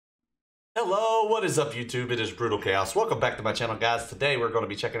Hello, what is up YouTube? It is Brutal Chaos. Welcome back to my channel, guys. Today we're going to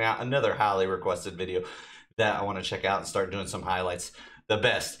be checking out another highly requested video that I want to check out and start doing some highlights. The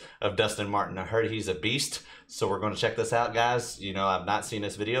best of Dustin Martin. I heard he's a beast, so we're going to check this out, guys. You know, I've not seen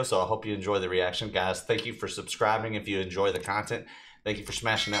this video, so I hope you enjoy the reaction. Guys, thank you for subscribing if you enjoy the content. Thank you for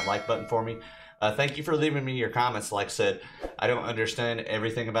smashing that like button for me. Thank you for leaving me your comments. Like I said, I don't understand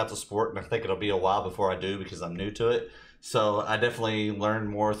everything about the sport, and I think it'll be a while before I do because I'm new to it. So I definitely learn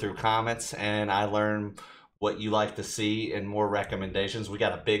more through comments, and I learn what you like to see and more recommendations. We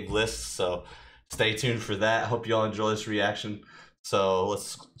got a big list, so stay tuned for that. Hope you all enjoy this reaction. So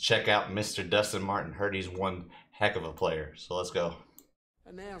let's check out Mr. Dustin Martin. Heard he's one heck of a player, so let's go.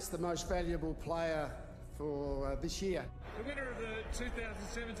 Announce the most valuable player for this year. The winner of the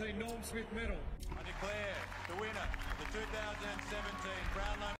 2017 Norm Smith Medal. I declare the winner, the 2017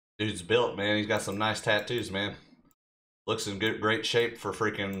 Brownlow. Dude's built, man. He's got some nice tattoos, man. Looks in great shape for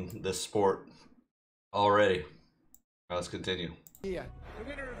freaking this sport already. Now let's continue. Yeah. The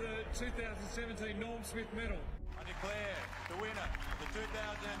winner of the 2017 Norm Smith Medal. I declare the winner, the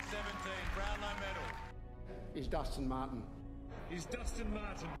 2017 Brownlow Medal. Is Dustin Martin. Is Dustin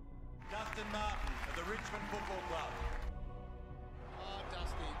Martin. Dustin Martin of the Richmond Football Club. Oh,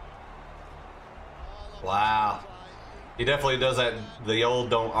 Dusty. Wow. He definitely does that, the old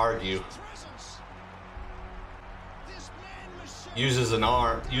don't argue. Uses an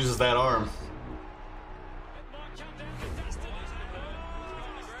arm, uses that arm.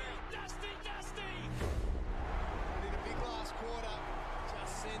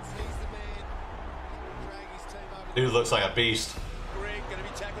 Dude looks like a beast. Greg going to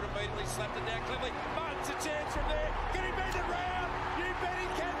be tackled immediately, slapped it down cleverly. Martin's a chance from there. Can he beat it round? You bet he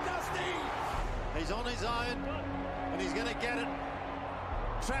can, Dusty. He's on his own, and he's going to get it.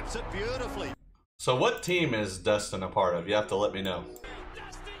 Traps it beautifully. So what team is Dustin a part of? You have to let me know.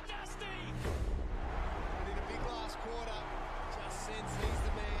 Dusty. In a big last quarter, just sense he's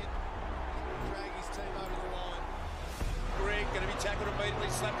the man. Drag his team over the line. Greg going to be tackled immediately,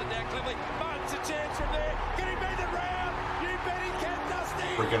 slapped it down cleverly. Martin's a chance from there. Can he beat it round? You bet he can, Dusty.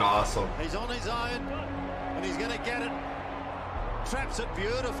 Freaking awesome. He's on his own, and he's going to get it. Traps it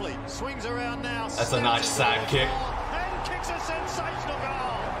beautifully. Swings around now. That's a nice side kick. And kicks a sensational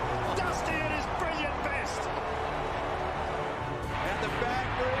goal. Dusty at his brilliant best. And the back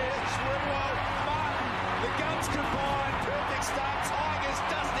rear, Swinwell, Martin, the guns combined. Perfect start. Tigers,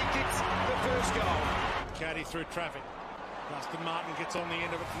 Dusty kicks the first goal. Caddy through traffic. Dustin Martin gets on the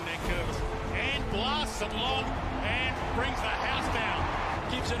end of it from Nankervis and blasts it long and brings the house down.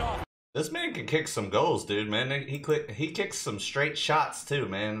 Gives it off. This man can kick some goals, dude, man. He kicks some straight shots too,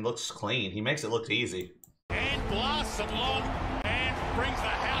 man. It looks clean. He makes it look easy. And blasts it long and brings the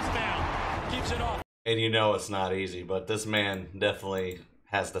house down. Gives it off. And you know it's not easy, but this man definitely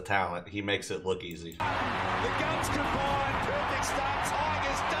has the talent. He makes it look easy. The guns combined. Perfect start.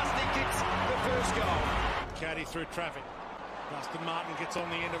 Tigers, Dusty kicks the first goal. Caddy through traffic. Dustin Martin gets on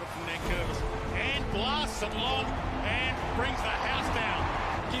the end of it from Nankervis and blasts it long and brings the house down.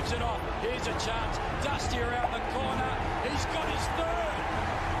 Gives it off. Here's a chance. Dusty around the corner. He's got his third.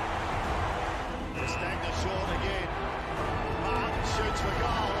 Stagner short again. Martin shoots for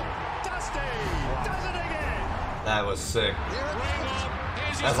goal. Dusty does it again. That was sick.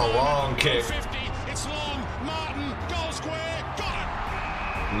 That's That's a long kick. 50. It's long. Martin, goal square. Got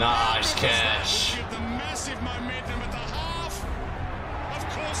it. Nice catch. Give the massive momentum at the half. Of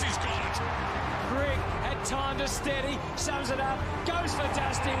course he's got it. Greg had time to steady, sums it up, goes for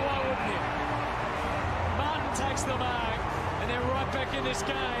Dusty, why wouldn't he? Martin takes the mark, and they're right back in this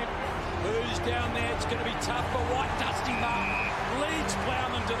game. Who's down there? It's going to be tough for White. Dusty Martin leads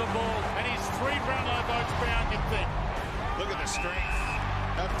Plowman to the ball. And his 3 Brownlow votes bound, you think. Look at the strength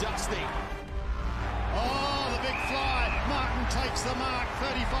of Dusty. Oh, the big fly. Martin takes the mark.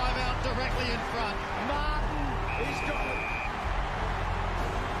 35 out directly in front. Martin, he's got it.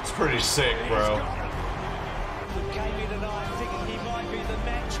 It's pretty sick, bro. He came in tonight thinking he might be the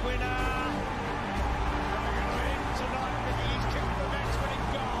match winner. Tonight, he's kicked the match-winning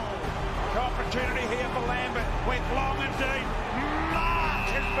goal. Opportunity here for Lambert. Went long and deep. Mark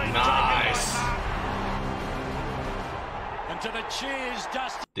has been Nice. taken by Mark. And to the cheers,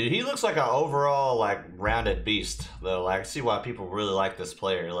 Dusty. Dude, he looks like an overall like rounded beast though. Like I see why people really like this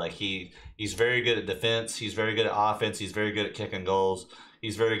player. Like he's very good at defense, he's very good at offense, he's very good at kicking goals,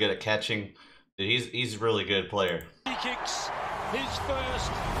 he's very good at catching. Dude, he's a really good player. He kicks his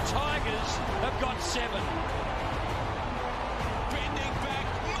first. Tigers have got 7. Bending back.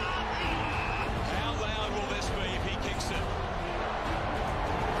 Martin. How loud will this be if he kicks it?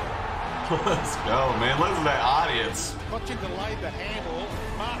 Let's go, man. Look at that audience. Watching delay the handle.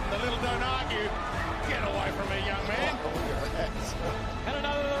 Martin, the little donut.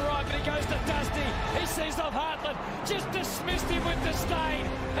 missed him with disdain,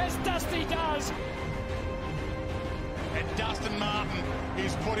 as Dusty does. And Dustin Martin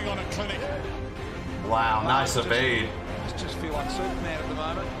is putting on a clinic. Wow, nice evade. Just feel like Superman at the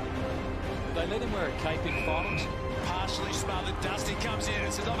moment. They let him wear a cape in finals. Partially smothered. Dusty comes in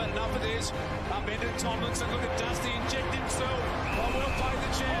and says, I've had enough of this. Upended Tomlinson. Look at Dusty inject himself. Oh, well played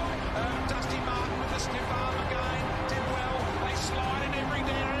the champ. Dusty Martin with a stiff arm again. Did well. They slide in every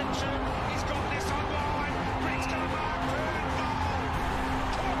direction. He's got this online. Brings to the mark. Third goal.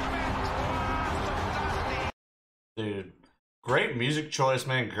 Talk about class of Dusty. Dude, great music choice,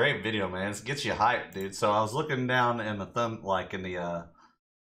 man. Great video, man. It gets you hyped, dude. So I was looking down in the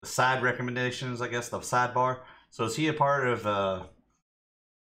the side recommendations, I guess, the sidebar. So is he a part of the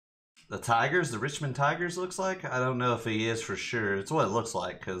Tigers, the Richmond Tigers? Looks like. I don't know if he is for sure. It's what it looks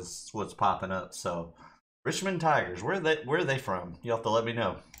like because it's what's popping up. So Richmond Tigers, where are they from? You will have to let me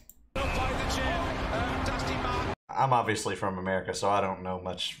know. I'm obviously from America, so I don't know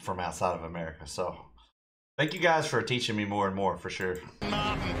much from outside of America. So thank you guys for teaching me more and more, for sure.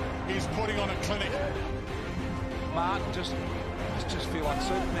 Martin is putting on a clinic. Martin just feel like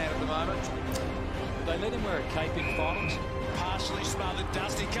Superman at the moment. They let him wear a cape in finals. Partially smothered.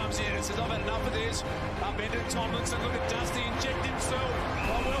 Dusty comes in and says, I've had enough of this. Upended Tomlinson. Look at Dusty inject himself.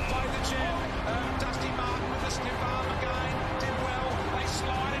 Oh, well played the champ. Dusty Martin with a stiff arm again. Did well. They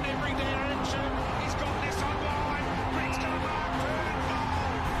slide in every direction. He's got this online. Brings to the mark. Third goal.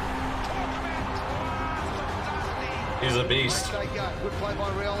 Talk about class of Dusty. He's a beast. Good play by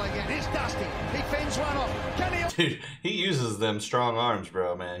Real again. Here's Dusty. He fends one off. Can he? Dude, he uses them strong arms,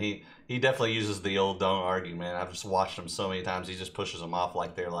 bro, man. He definitely uses the old don't argue, man. I've just watched him so many times. He just pushes them off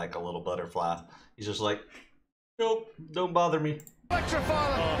like they're like a little butterfly. He's just like, nope, don't bother me.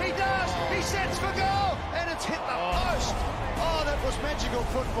 Electrify them. He does. He sets for goal. And it's hit the post. Oh, that was magical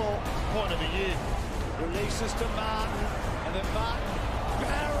football. Point of the year. Releases to Martin. And then Martin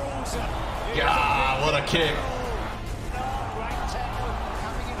barrels it. Yeah, what a kick. Great tackle.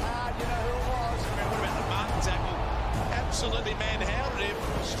 Coming in hard. You know who it was. What about the Martin tackle? Absolutely manhandled him.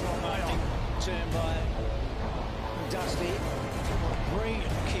 Strong turn by Dusty. Brilliant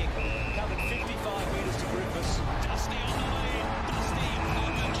kick. Covered 55 metres to Griffiths. Dusty on the lead. Dusty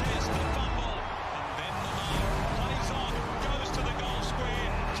on the chest. The fumble. And then the mark plays on. Goes to the goal square.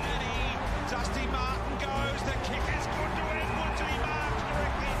 Kenny. Dusty Martin goes. The kick is good to Edwards. He marks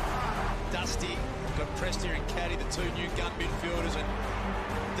directly in front. Dusty got pressed here in Caddy, the two new gun midfielders, and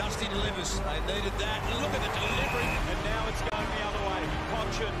Dusty delivers. They needed that. Look at the delivery. And now it's going the other way.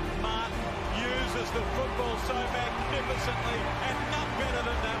 Cochin, Martin uses the football so magnificently, and none better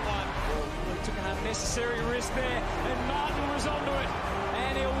than that one. He took an unnecessary risk there, and Martin was onto it.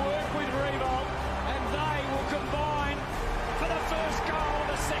 And he'll work with Revolt, and they will combine for the first goal of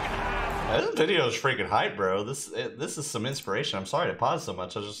the second half. This video is freaking hype, bro. This is some inspiration. I'm sorry to pause so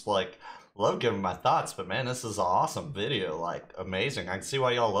much. I just like love giving my thoughts, but man, this is an awesome video. Like, amazing. I can see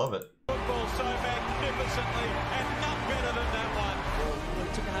why y'all love it. Football so magnificently, and none better than that one.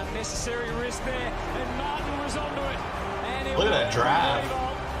 He took an unnecessary risk there, and Martin was onto it. And he'll Look at that work with drive.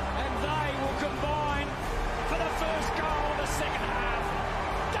 Revolt, and they will combine for the first goal of the second half.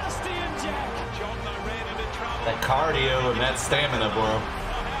 Dusty and Jack. John, they ran into trouble. That cardio and that stamina, bro.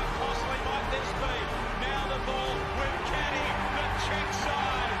 How costly might this be? Now the ball with Kenny, the check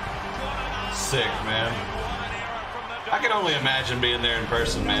side. Sick, man. I can only imagine being there in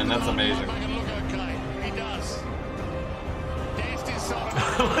person, man. That's amazing. Make it look okay. He does. Danced inside.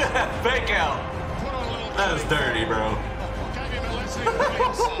 Look at that fake out. Put on a little. That is dirty, bro. Gave him a lesson in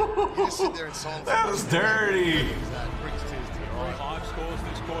defense. You just sit there and silence. That was dirty. That brings tears to your eyes. 5 scores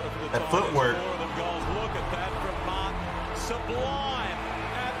this quarter for the That Tigers. footwork. 4 of them goals. Look at that from Martin. Sublime.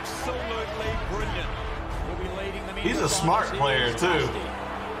 Absolutely brilliant. Will be leading them He's into a smart finals. player, Here's too. Dusty.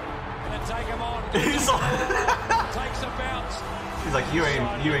 Gonna take him on. He's like, Takes a bounce. he's like, you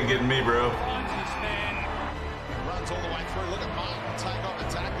ain't getting me, bro. Finds his man. Runs all the way through. Look at Martin take on the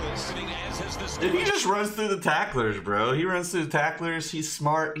tacklers. Sitting as has the Dude, he just runs through the tacklers, bro. He runs through the tacklers. He's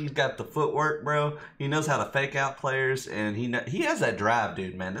smart. He's got the footwork, bro. He knows how to fake out players, and he has that drive,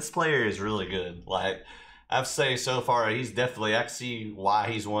 dude, man. This player is really good. Like, I've say so far, he's definitely, I can see why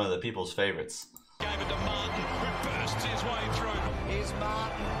he's one of the people's favorites. gave it to Martin, who bursts his way through. Here's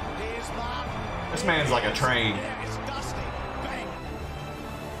Martin. Here's Martin. This man's like a train. It's Dusty. Bang.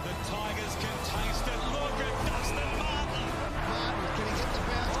 The Tigers can taste it. Look at Dustin Martin. Martin, can he get the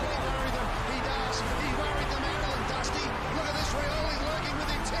bounce? Can he worry them? He does. He worried them out of them, Dusty. Look at this Rioli lurking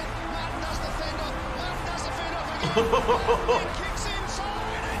with intent. Martin does the fend off. Martin does the fend off again. Martin kicks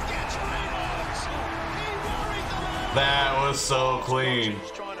inside and gets rebounds. He worried them out. That was so clean.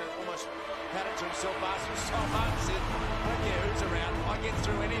 He's trying to almost pat it to himself after so much. Said, I don't care who's around. I get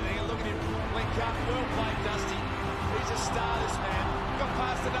through anything. And look at him link up. Well played, Dusty. He's a star, this man. Got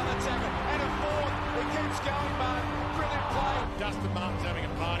past another tackle and a fourth. He keeps going, Martin. Brilliant play. Dustin Martin's having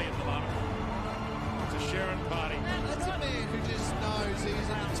a party at the moment. It's a Sharon party. That's a man who just knows he's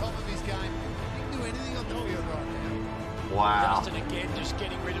at the top of his game. He can do anything on the field right now. Wow. Dustin again just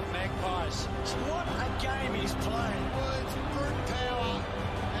getting rid of Magpies. What a game he's playing. Well, it's brute power.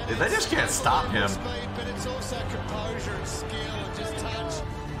 Dude, they just can't stop him. Speed, but it's also composure and skill and just touch.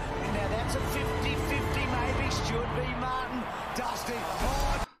 Now that's a 50-50 maybe. Should be Martin. Dusty.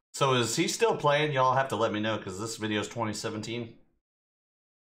 Oh. So is he still playing? Y'all have to let me know because this video is 2017.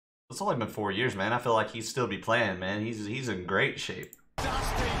 It's only been 4 years, man. I feel like he'd still be playing, man. He's in great shape.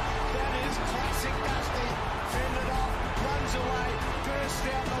 Dusty. That is classic Dusty. Fended off. Runs away. Bursts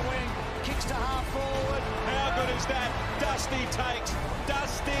down the wing. Kicks to half forward. How good is that? Dusty takes.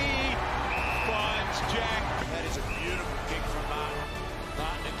 Dusty finds Jack. That is a beautiful kick from Martin.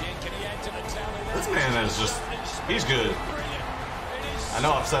 Martin again. Can he add to the tally? This man is just, he's good. Brilliant. It is I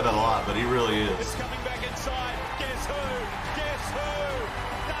know I've said it a lot, but he really is. It's coming back inside. Guess who? Guess who?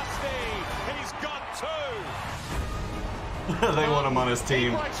 Dusty. He's got two. They want him on his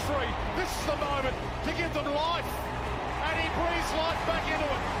team. He breaks free. This is the moment to give them life. And he breathes life back into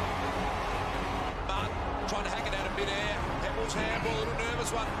it. Martin trying to hack it out of midair. Hempel's handball, a little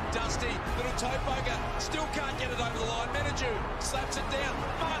nervous one. Dusty, little toe poker. Still can't get it over the line. Menadue slaps it down.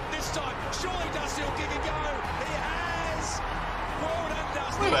 Martin this time. Surely Dusty will give it a go. He has. Well done,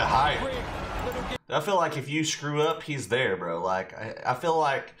 Dusty. Look at that height. I feel like if you screw up, he's there, bro. Like, I feel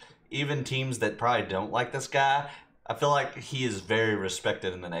like even teams that probably don't like this guy, I feel like he is very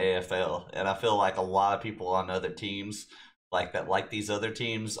respected in the AFL. And I feel like a lot of people on other teams like these other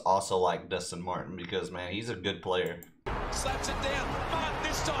teams also like Dustin Martin because, man, he's a good player. Slaps it down. Martin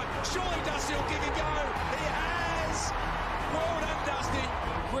this time. Surely Dusty will give it a go. He has. Well done, Dusty.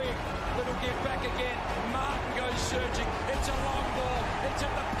 Quick, little get back again. Martin goes searching. It's a long ball. It's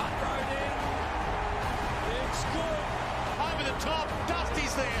at the punt road end. It's good. Over the top.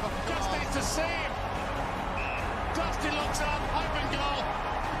 Dusty's there. Just needs to see him. Dusty looks up. Open goal.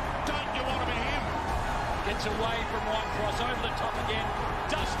 Don't you want to be him? Gets away from Whitecross. Over the top again.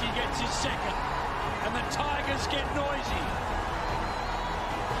 Dusty gets his second. And the Tigers get noisy.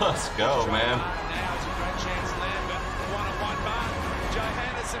 Let's go, man. Now it's a great chance, Lambert. One-on-one Martin.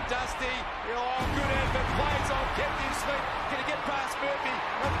 Johannes and Dusty. Oh, good effort. Plays on. Kept his feet. Can he get past Murphy?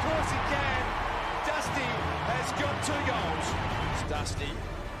 Of course he can. Dusty has got 2 goals. It's Dusty.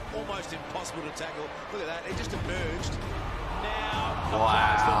 Almost impossible to tackle. Look at that. He just emerged. Now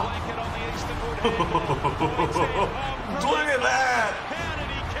applies the blanket on the easternwood end. Look at that. How did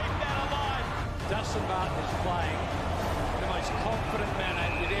he keep that alive? Dustin Martin is playing the most confident manner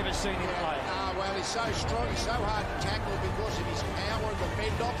you've ever seen him play. Well, he's so strong, he's so hard to tackle because of his power and the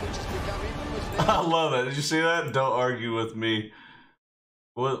bend off, which has become infamous now. I love it. Did you see that? Don't argue with me.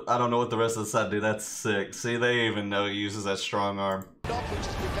 What? I don't know what the rest of the side do. That's sick. See, they even know he uses that strong arm. Which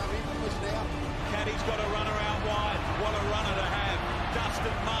has become infamous now. Caddy's got a runner out wide. What a runner to have.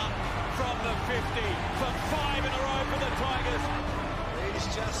 Dustin Martin from the 50 for 5 in a row for the Tigers. He's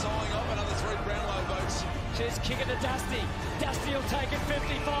just sawing off another 3 Brownlow votes. Just kicking to Dusty. Dusty will take it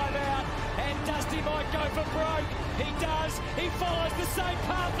 55 out. And Dusty might go for broke. He does. He follows the same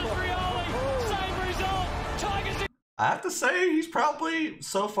path as Rioli. Same result. Tigers. I have to say, he's probably,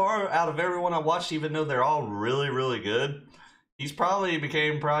 so far, out of everyone I watched, even though they're all really, really good, he's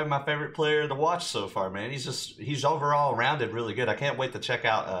became my favorite player to watch so far, man. He's overall rounded really good. I can't wait to check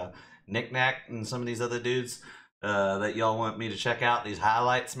out Nick Nack and some of these other dudes that y'all want me to check out. These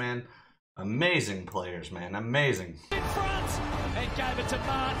highlights, man. Amazing players, man. Amazing. In front and gave it to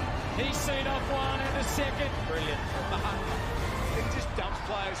Martin. He's seen off one and a second. Brilliant. Martin. He just dumps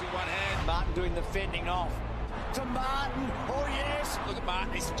players with one hand. Martin doing the fending off. To Martin. Oh, yes. Look at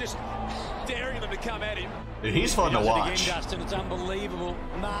Martin. He's just daring them to come at him. Dude, he's fun to watch. Again, Dustin, it's unbelievable.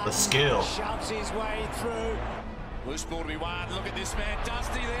 Martin the skill. shoves his way through. Loose ball to be won. Look at this man.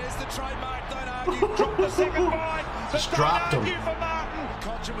 Dusty, there's the trademark. Don't argue. Drop the second line. Just dropped him. For Martin.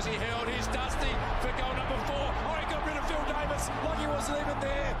 Concha was he held. Here's Dusty for goal number 4. Oh, he got rid of Phil Davis. Like he wasn't even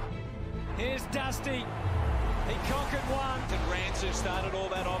there. Here's Dusty. He conquered one. The Grands who started all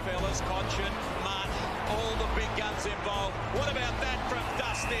that off, Ellis, Conchin, Martin, all the big guns involved. What about that from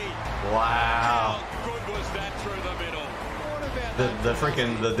Dusty? Wow. How good was that through the middle? The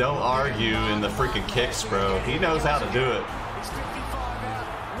freaking, the don't argue and the freaking kicks, bro. He knows how to do it. He's 55 out,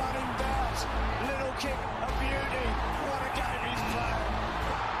 running bounce. Little kick, a beauty. What a game he's playing.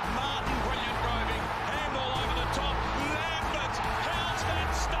 Martin, brilliant roving. Handball over the top. Lambert, how's that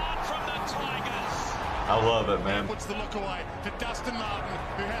start from the Tigers? I love it, man. Puts the look away to Dustin Martin,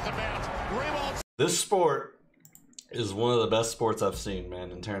 who has about This sport is one of the best sports I've seen,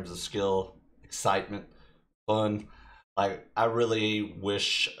 man, in terms of skill, excitement, fun. Like, I really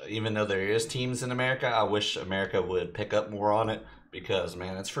wish, even though there is teams in America, I wish America would pick up more on it because,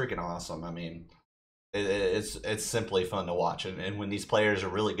 man, it's freaking awesome. I mean, it's simply fun to watch. And when these players are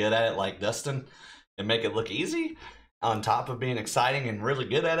really good at it, like Dustin, and make it look easy, on top of being exciting and really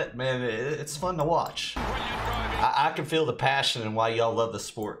good at it, man, it's fun to watch. I can feel the passion and why y'all love the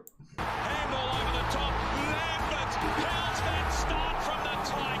sport. Handball over the top. Lambert. How's that start from the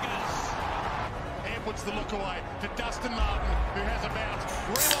Tigers? and puts the look away to Dustin Martin, who has about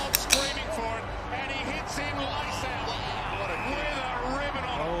Revolt screaming for it, and he hits him lace out. Wow, what a with a ribbon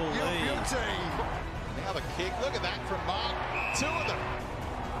on your beauty. Now the kick. Look at that from Mark. Two of them.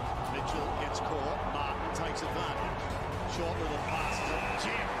 Mitchell gets caught. Martin takes advantage. Short little passes at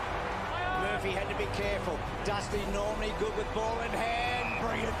Jim. Murphy had to be careful. Dusty normally good with ball in hand.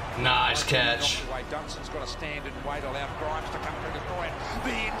 Brilliant. Nice catch. Dunson's got to stand and wait, allow Grimes to come through the point.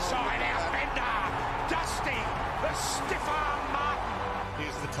 The inside out bender. Dusty, the stiff arm Martin.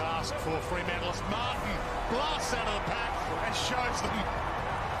 Here's the task for Fremantleist. Martin blasts out of the pack and shows them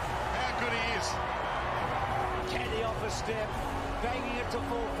how good he is. Caddy off a step. Banging it to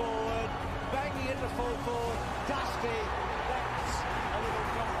full forward. Banging it to full forward. Dusty. That's a little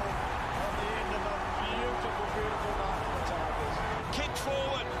goal on the end of a beautiful, beautiful night for the Tigers. Kick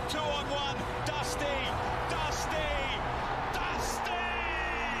forward. 2-on-1. Dusty. Dusty. Dusty.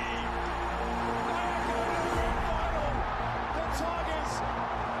 The Tigers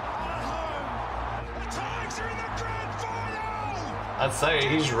are home. The Tigers are in the grand final. I'd say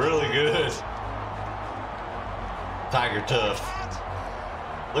he's really good. Tiger tough.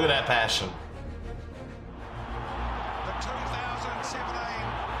 Look at that passion. The 2017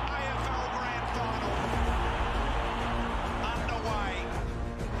 AFL Grand Final underway.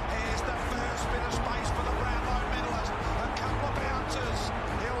 Here's the first bit of space for the Brownlow medalist. A couple of bounces.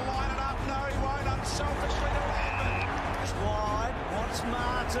 He'll line it up. No, he won't. Unselfishly to Lambert. It's wide. Wants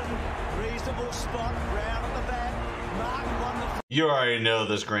Martin. Reasonable spot. Round at the back. Martin won the. You already know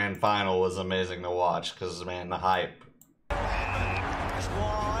this grand final was amazing to watch because, man, the hype. It's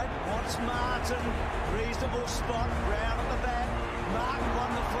wide. Wants Martin. Reasonable spot. Round at the back. Martin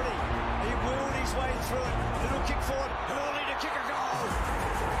won the footy. He willed his way through it. Little kick forward. Early to kick a goal.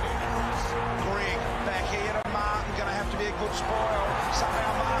 Greg back here to Martin. Going to have to be a good spoil.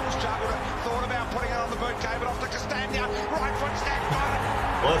 Somehow Martin's juggled it. Thought about putting it on the boot. Gave it off to Castagna. Right foot snap. Got it.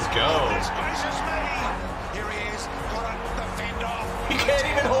 Let's go. This gracious me. Here he is. Got it. The fend off. You can't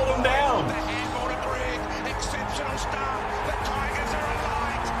even hold him down. The handball to Greg. Exceptional start. The Tigers are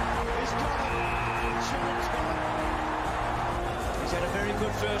alight. He's got it. Shane's got it. He's had a very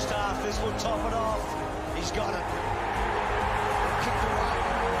good first half. This will top it off. He's got it. Kicked away.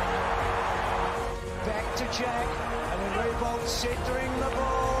 Back to Jack. And then Revolt centering the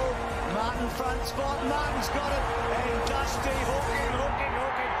ball. Martin front spot. Martin's got it. And Dusty hooking.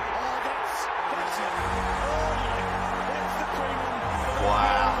 Oh, that's it. Oh, yeah. That's the premium.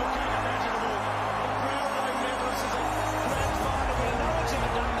 Wow.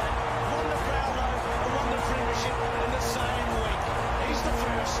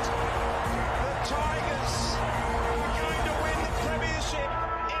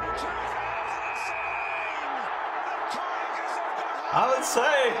 I would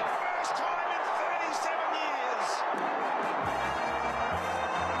say.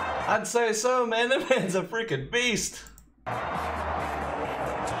 I'd say so, man. That man's a freaking beast.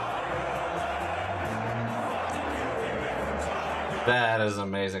 That is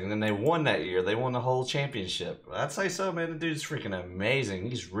amazing. And then they won that year. They won the whole championship. I'd say so, man. The dude's freaking amazing.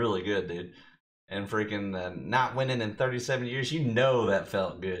 He's really good, dude. And freaking not winning in 37 years, you know that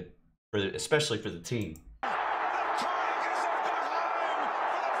felt good, especially for the team.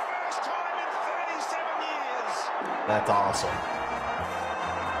 That's awesome.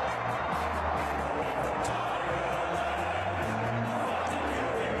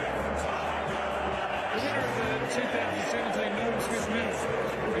 The winner of the 2017 Norm Smith medal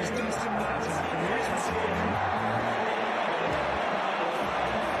is Dustin Martin from Richmond.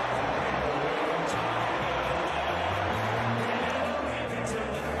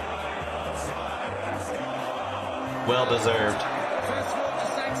 Well deserved. First of all,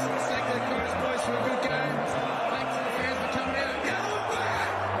 just thank the Crows boys for a good game. Thanks to the fans for coming out.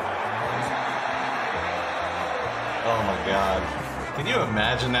 Oh my God. Can you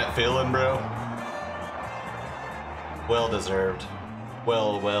imagine that feeling, bro? Well deserved.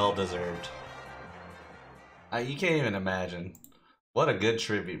 Well deserved. You can't even imagine. What a good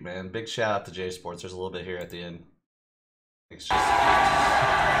tribute, man. Big shout out to J Sports. There's a little bit here at the end. It's just...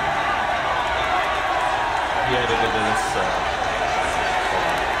 yeah,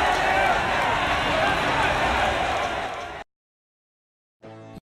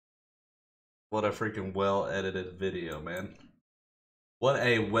 what a freaking well-edited video, man. What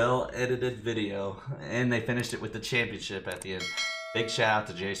a well-edited video. And they finished it with the championship at the end. Big shout out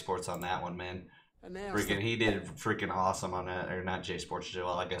to J Sports on that one, man. Freaking, he did freaking awesome on that. Or not J Sports,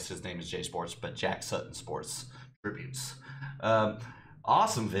 well, I guess his name is J Sports, but Jack Sutton Sports Tributes.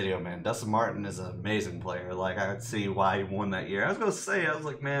 Awesome video, man. Dustin Martin is an amazing player. Like, I could see why he won that year. I was going to say, I was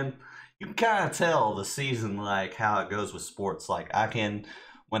like, man, you can kind of tell the season, like, how it goes with sports. Like, I can,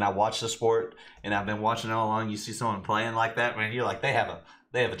 when I watch the sport, and I've been watching it all along, you see someone playing like that, man, you're like, they have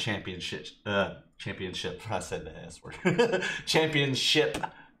a championship. Championship. I said the S word. Championship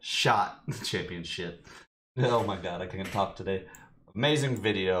shot. Championship. Oh my God, I can't talk today. Amazing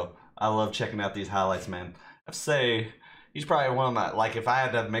video. I love checking out these highlights, man. I say he's probably one of my, like, if I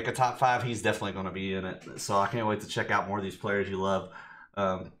had to make a top 5, he's definitely going to be in it. So I can't wait to check out more of these players you love.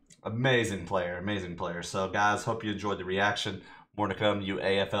 Amazing player, amazing player. So guys, hope you enjoyed the reaction. More to come, you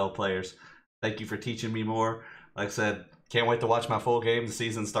AFL players. Thank you for teaching me more. Like I said, can't wait to watch my full game. The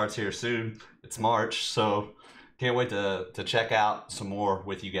season starts here soon. It's March, so can't wait to check out some more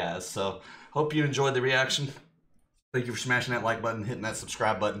with you guys. So hope you enjoyed the reaction. Thank you for smashing that like button, hitting that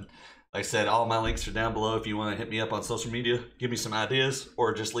subscribe button. Like I said, all my links are down below if you want to hit me up on social media, give me some ideas,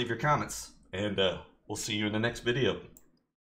 or just leave your comments. And we'll see you in the next video.